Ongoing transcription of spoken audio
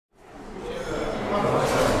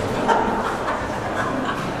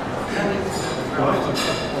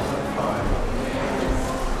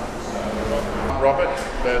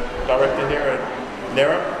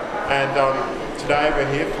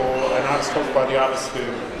talk by the artist who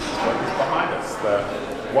is behind us, the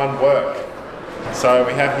one work. So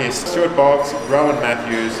we have here Stuart Boggs, Rowen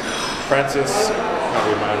Matthews, Francis,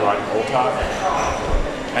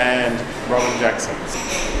 and Robyn Jackson.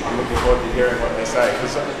 I'm looking forward to hearing what they say,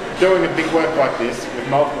 because doing a big work like this with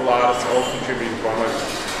multiple artists all contributing to one work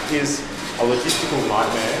is a logistical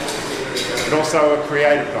nightmare, but also a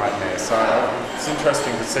creative nightmare. So it's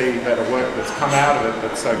interesting to see that a work that's come out of it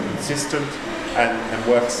that's so consistent and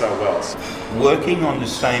works so well. Working on the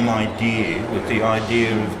same idea, with the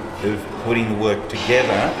idea of putting the work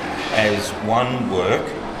together as one work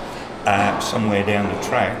somewhere down the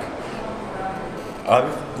track,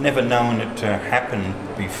 I've never known it to happen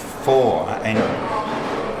before, and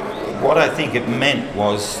what I think it meant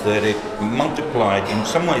was that it multiplied, in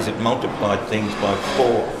some ways it multiplied things by 4.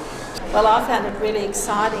 Well, I found it really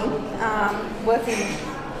exciting working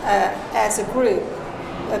as a group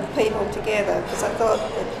of people together, because I thought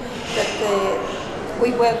that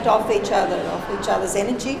we worked off each other's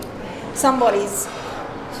energy. Somebody's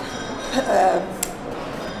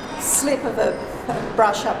slip of a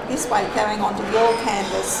brush up this way going onto your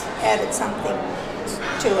canvas added something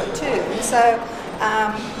to it too. And so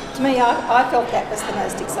to me, I felt that was the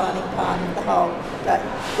most exciting part of the whole day,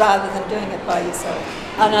 rather than doing it by yourself.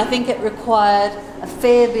 And I think it required a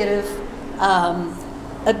fair bit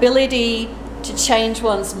of ability to change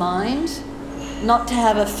one's mind, not to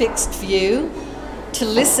have a fixed view, to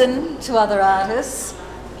listen to other artists,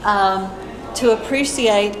 to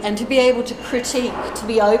appreciate and to be able to critique, to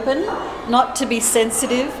be open, not to be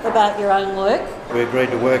sensitive about your own work. We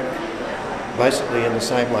agreed to work basically in the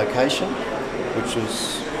same location, which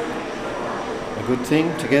was a good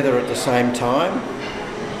thing, together at the same time,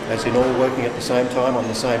 as in all working at the same time on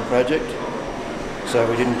the same project. So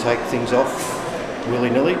we didn't take things off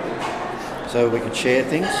willy-nilly, so we could share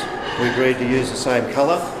things. We agreed to use the same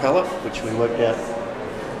colour palette, which we worked out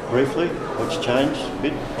briefly, which changed a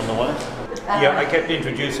bit on the way. Yeah, I kept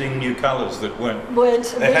introducing new colours that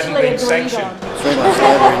hadn't been sanctioned. 3 months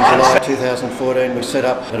later, in July 2014, we set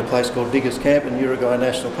up at a place called Diggers Camp in Uruguay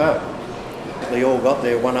National Park. We all got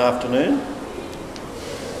there one afternoon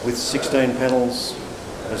with 16 panels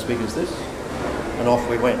as big as this, and off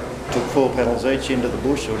we went. Took 4 panels each into the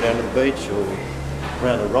bush or down to the beach or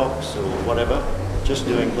around the rocks or whatever, just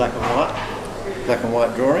doing black and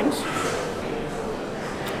white drawings,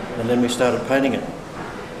 and then we started painting it.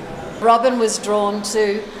 Robyn was drawn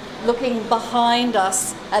to looking behind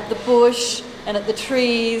us at the bush and at the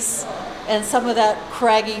trees and some of that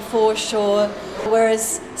craggy foreshore,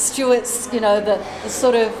 whereas Stuart's, the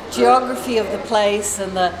sort of geography of the place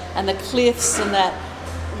and the cliffs and that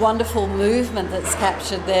wonderful movement that's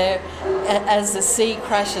captured there as the sea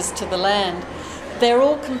crashes to the land. They're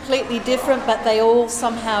all completely different, but they all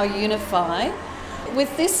somehow unify.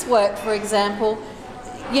 With this work, for example,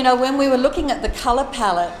 when we were looking at the colour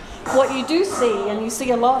palette, what you do see, and you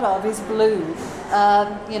see a lot of, is blue.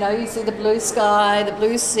 You see the blue sky, the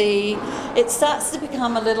blue sea. It starts to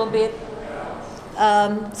become a little bit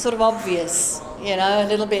sort of obvious, a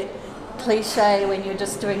little bit cliche when you're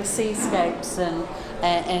just doing seascapes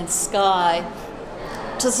and sky.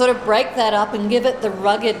 To sort of break that up and give it the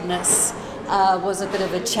ruggedness was a bit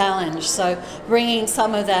of a challenge. So bringing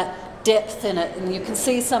some of that depth in it, and you can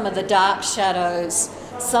see some of the dark shadows,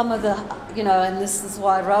 some of the, and this is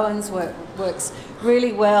why Rowen's work works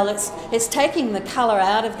really well. It's taking the colour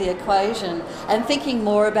out of the equation and thinking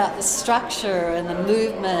more about the structure and the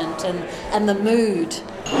movement and the mood.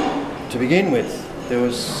 To begin with, there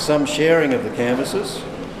was some sharing of the canvases.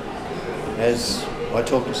 As I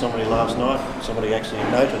talked to somebody last night, somebody actually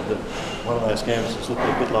noted that one of those canvases looked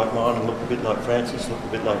a bit like mine and looked a bit like Francis, looked a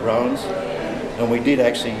bit like Rowen's. And we did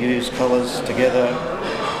actually use colours together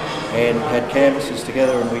and had canvases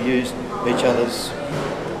together, and we used each other's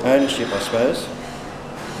ownership, I suppose.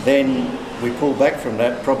 Then we pulled back from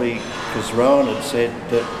that, probably because Rowen had said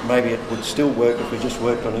that maybe it would still work if we just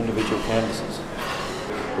worked on individual canvases.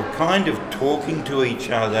 We're kind of talking to each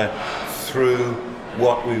other through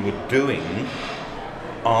what we were doing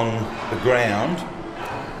on the ground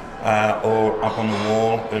or up on the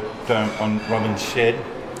wall on Robyn's shed.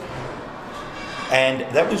 And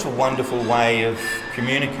that was a wonderful way of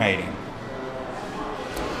communicating.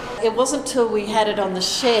 It wasn't till we had it on the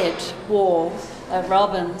shed wall at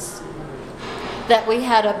Robyn's that we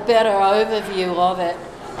had a better overview of it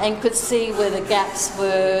and could see where the gaps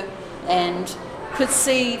were and could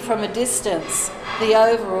see from a distance the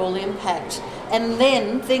overall impact. And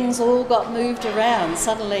then things all got moved around.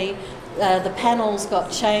 Suddenly the panels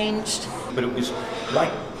got changed. But it was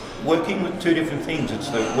like working with two different things. It's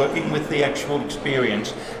the working with the actual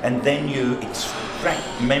experience, and then you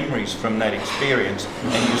extract memories from that experience,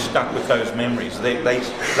 and you're stuck with those memories.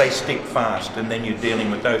 They stick fast, and then you're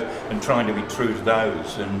dealing with those and trying to be true to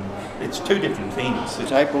those. And it's two different things.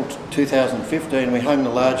 It's April 2015. We hung the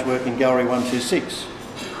large work in Gallery 126.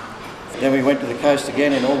 Then we went to the coast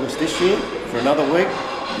again in August this year for another week.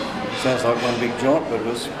 Sounds like one big jaunt, but it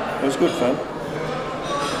was good fun.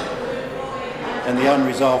 And the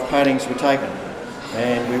unresolved paintings were taken,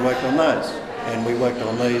 and we worked on those, and we worked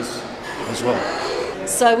on these as well.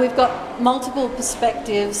 So we've got multiple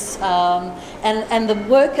perspectives, and the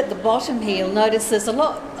work at the bottom here, you'll notice there's a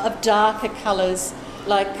lot of darker colours,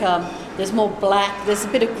 like there's more black, there's a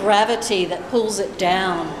bit of gravity that pulls it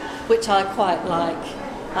down, which I quite like.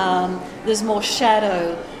 There's more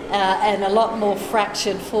shadow and a lot more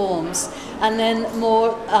fractured forms, and then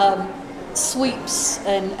more sweeps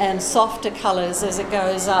and softer colours as it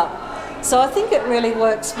goes up. So I think it really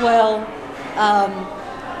works well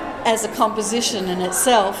as a composition in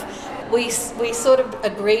itself. We sort of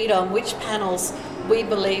agreed on which panels we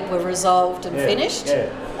believe were resolved and finished,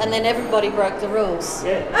 and then everybody broke the rules.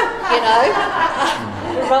 You know,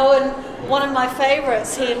 Rowen, one of my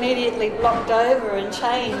favourites, he immediately blocked over and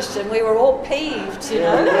changed, and we were all peeved, you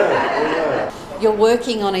know. You're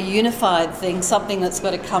working on a unified thing, something that's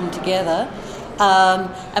got to come together.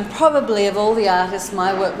 And probably of all the artists,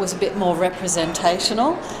 my work was a bit more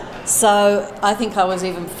representational. So I think I was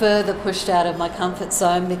even further pushed out of my comfort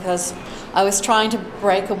zone, because I was trying to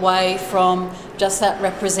break away from just that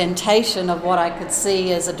representation of what I could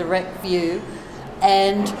see as a direct view.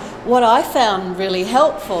 And what I found really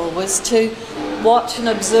helpful was to watch and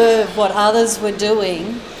observe what others were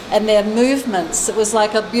doing and their movements. It was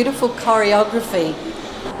like a beautiful choreography.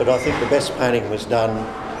 But I think the best painting was done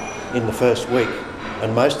in the first week,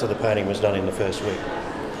 and most of the painting was done in the first week.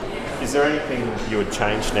 Is there anything you would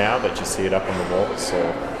change now that you see it up on the walls,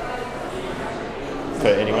 or for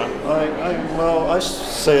anyone? Well, I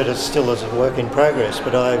see it as still as a work in progress,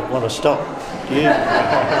 but I want to stop. Do you?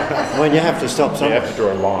 When you have to stop somewhere. You have to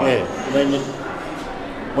draw a line. Yeah.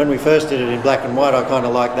 When we first did it in black and white, I kind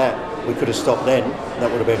of liked that. We could have stopped then. That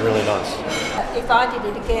would have been really nice. If I did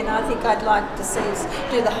it again, I think I'd like to see us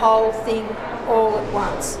do the whole thing all at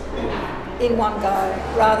once, in one go,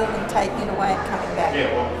 rather than taking it away and coming back.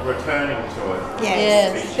 Yeah, well, returning to it.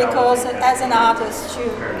 Yes, because as an artist,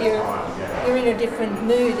 you're in a different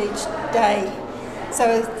mood each day,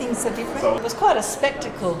 so things are different. It was quite a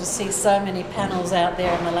spectacle to see so many panels out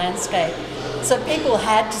there in the landscape. So people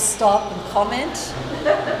had to stop and comment,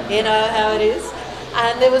 you know how it is.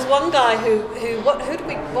 And there was one guy what did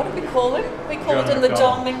we call him? We called him the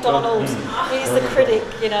John McDonald. He's the critic,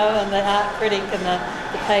 you know, and the art critic and the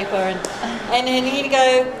paper, and then he'd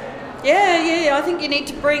go, yeah, I think you need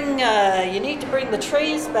to bring the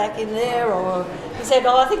trees back in there, or he said,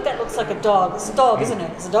 I think that looks like a dog. It's a dog, isn't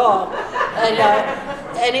it? It's a dog.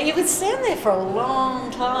 And he would stand there for a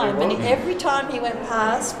long time, and every time he went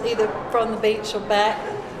past, either from the beach or back,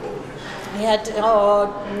 he had to,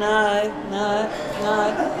 no,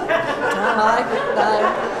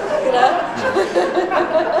 you know.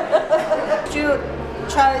 Stuart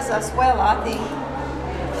chose us well, I think.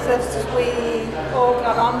 First, we all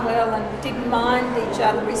got on well and didn't mind each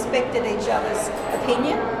other, respected each other's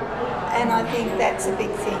opinion, and I think that's a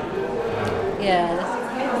big thing. Yeah.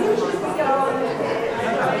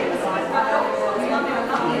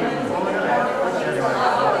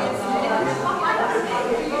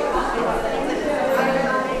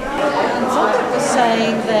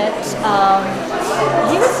 Saying that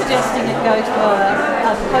he was suggesting it go to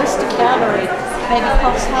a poster gallery, maybe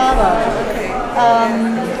Coffs Harbour,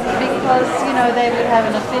 because, you know, they would have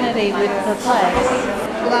an affinity with the place.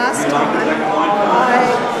 Last time I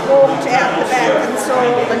walked out the back and saw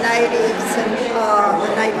all the natives and